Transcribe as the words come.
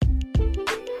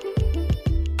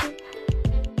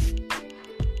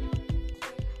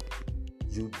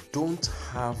don't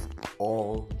have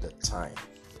all the time.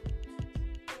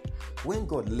 When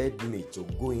God led me to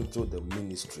go into the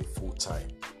ministry full time,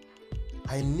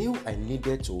 I knew I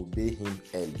needed to obey Him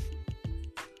early.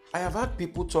 I have had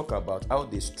people talk about how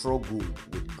they struggled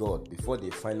with God before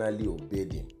they finally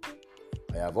obeyed Him.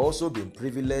 I have also been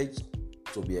privileged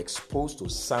to be exposed to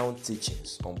sound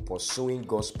teachings on pursuing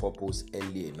God's purpose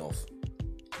early enough.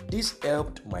 This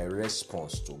helped my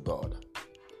response to God.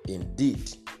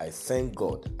 Indeed, I thank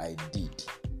God I did.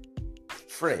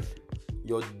 Friend,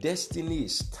 your destiny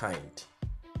is timed.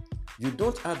 You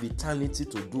don't have eternity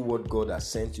to do what God has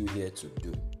sent you here to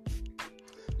do.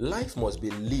 Life must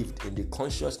be lived in the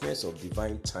consciousness of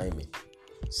divine timing.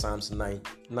 Psalms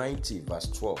 90 verse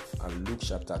 12 and Luke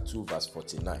chapter 2 verse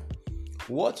 49.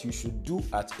 What you should do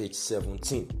at age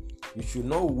 17, you should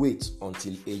not wait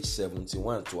until age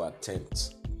 71 to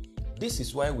attempt. This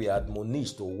is why we are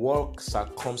admonished to walk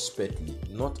circumspectly,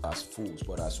 not as fools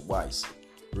but as wise,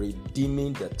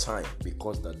 redeeming the time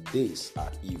because the days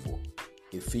are evil.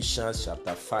 Ephesians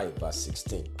chapter 5 verse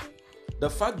 16.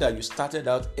 The fact that you started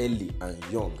out early and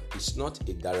young is not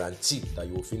a guarantee that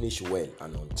you will finish well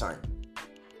and on time.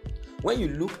 When you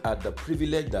look at the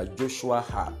privilege that Joshua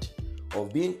had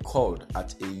of being called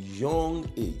at a young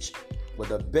age with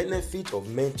the benefit of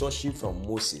mentorship from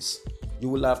Moses, you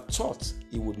will have thought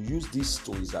he would use this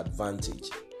to his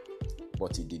advantage,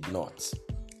 but he did not.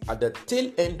 At the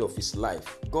tail end of his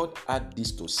life, God had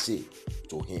this to say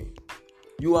to him: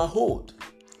 "You are old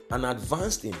and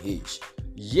advanced in age,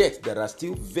 yet there are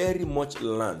still very much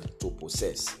land to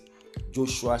possess."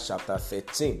 Joshua chapter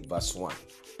 13 verse 1.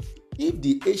 If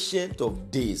the Ancient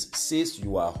of Days says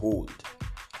you are old,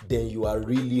 then you are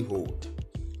really old.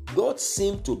 God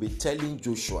seemed to be telling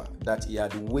Joshua that he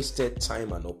had wasted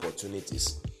time and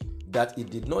opportunities, that he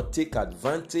did not take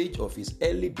advantage of his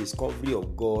early discovery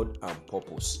of God and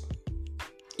purpose.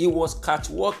 He was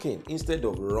catwalking instead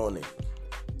of running.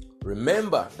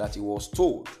 Remember that he was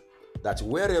told that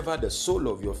wherever the sole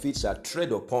of your feet shall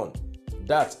tread upon,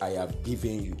 that I have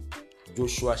given you.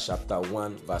 Joshua chapter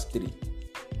 1 verse 3.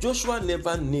 Joshua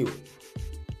never knew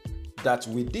that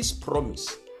with this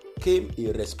promise came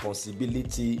a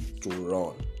responsibility to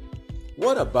run.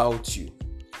 What about you?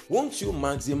 Won't you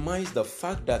maximize the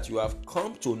fact that you have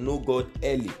come to know God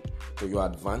early to your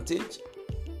advantage?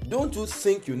 Don't you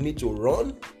think you need to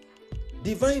run?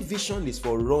 Divine vision is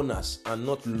for runners and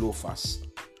not loafers.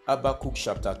 Habakkuk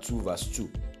chapter 2 verse 2.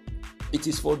 It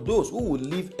is for those who will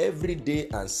live every day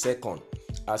and second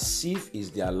as if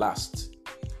it's their last.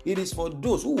 It is for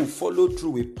those who will follow through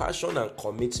with passion and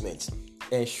commitment,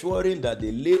 ensuring that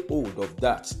they lay hold of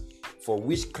that for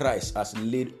which Christ has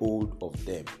laid hold of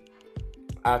them.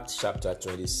 Acts chapter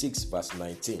 26 verse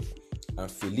 19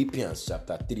 and Philippians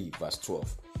chapter 3 verse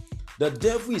 12. The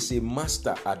devil is a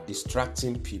master at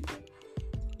distracting people.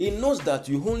 He knows that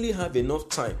you only have enough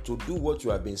time to do what you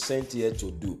have been sent here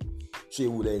to do, so he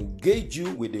will engage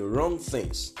you with the wrong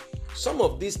things. Some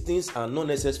of these things are not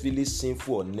necessarily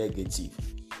sinful or negative.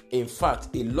 In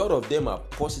fact, a lot of them are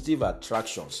positive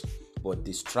attractions, but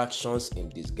distractions in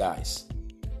disguise.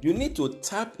 You need to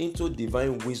tap into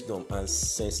divine wisdom and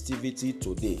sensitivity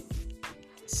today.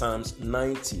 Psalms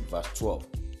 90 verse 12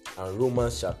 and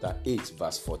Romans chapter 8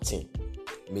 verse 14.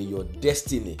 May your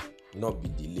destiny not be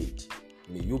delayed.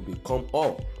 May you become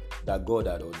all that God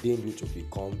had ordained you to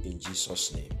become in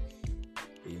Jesus' name.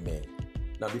 Amen.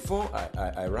 Now, before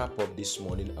I wrap up this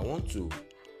morning, I want to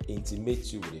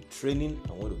intimate you with a training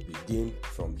I want to begin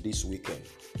from this weekend.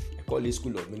 I call it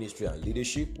School of Ministry and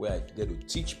Leadership, where I get to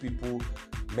teach people,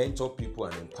 mentor people,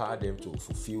 and empower them to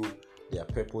fulfill their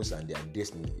purpose and their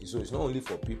destiny. So it's not only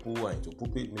for people who are into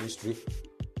pulpit ministry.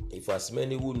 If as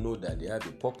many who know that they have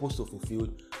a purpose to fulfill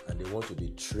and they want to be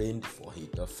trained for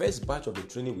it. The first batch of the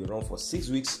training will run for 6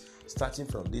 weeks, starting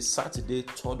from this Saturday,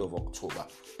 3rd of October.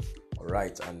 All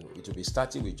right, and it will be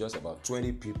starting with just about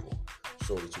 20 people.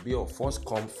 So it will be on first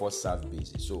come, first serve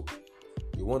basis. So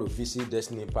you want to visit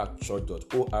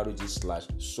destinyimpactchurch.org/SOMAL,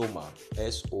 SOMAL,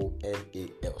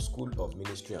 School of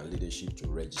Ministry and Leadership, to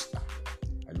register.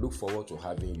 I look forward to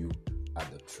having you at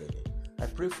the training. I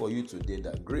pray for you today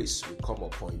that grace will come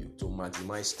upon you to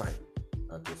maximize time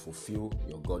and to fulfill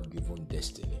your God-given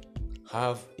destiny.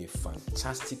 Have a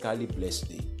fantastically blessed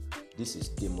day. This is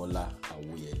Demola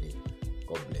Awuyede.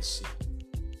 God bless you.